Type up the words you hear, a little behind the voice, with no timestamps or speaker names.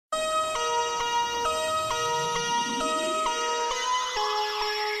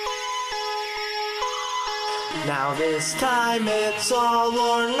Now this time it's all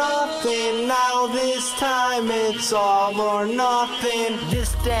or nothing. Now this time it's all or nothing.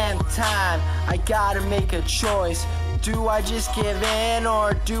 This damn time I gotta make a choice. Do I just give in,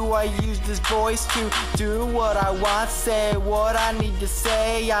 or do I use this voice to do what I want, say what I need to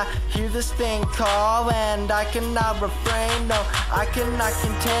say? I hear this thing call and I cannot refrain. No, I cannot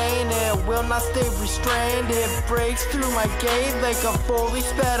contain it, will not stay restrained. It breaks through my gate like a fully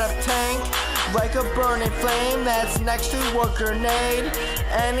sped up tank, like a burning flame that's next to a grenade.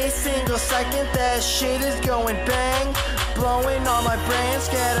 Any single second that shit is going bang, blowing all my brain,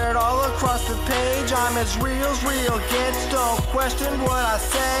 scattered all across the page. I'm as real gets, don't question what I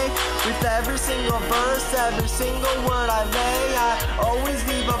say. With every single verse, every single word I lay, I always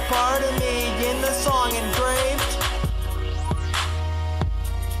leave a part of me in the song engraved.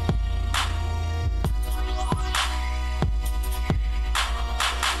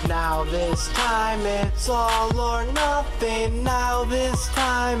 Now this time it's all or nothing. Now this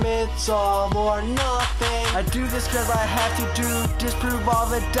time it's all or nothing. I do this cause I have to disprove all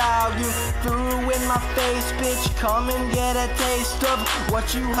the doubt you threw in my face, bitch. Come and get a taste of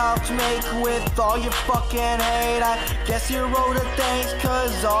what you helped make with all your fucking hate. I guess you wrote a thanks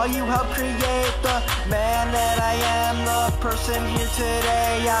cause all you helped create the man that I am, the person here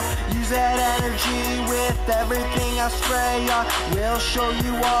today. I use that energy with everything I spray. I will show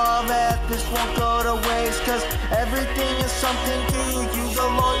you all that this won't go to waste, cause everything is something to use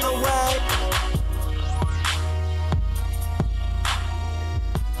along the way.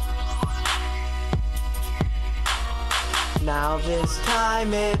 Now this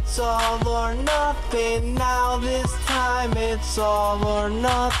time it's all or nothing. Now this time it's all or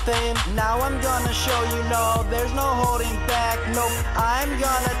nothing. Now I'm gonna show you, no, there's no holding back. Nope, I'm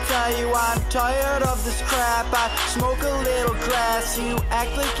gonna tell you I'm tired of this crap. I smoke a little grass, you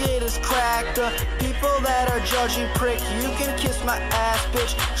act like it is cracked. People that are judging, prick, you can kiss my ass,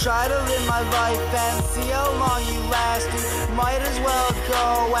 bitch. Try to live my life and see how long you last. You might as well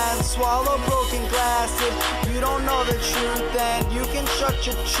go and swallow broken glass. If you don't know the truth, then you can shut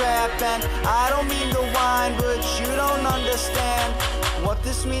your trap. And I don't mean to whine, but you don't understand. What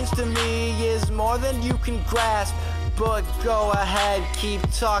this means to me is more than you can grasp. But go ahead, keep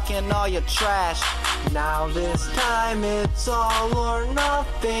talking all your trash. Now this time it's all or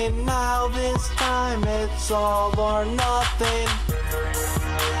nothing. Now this time it's all or nothing.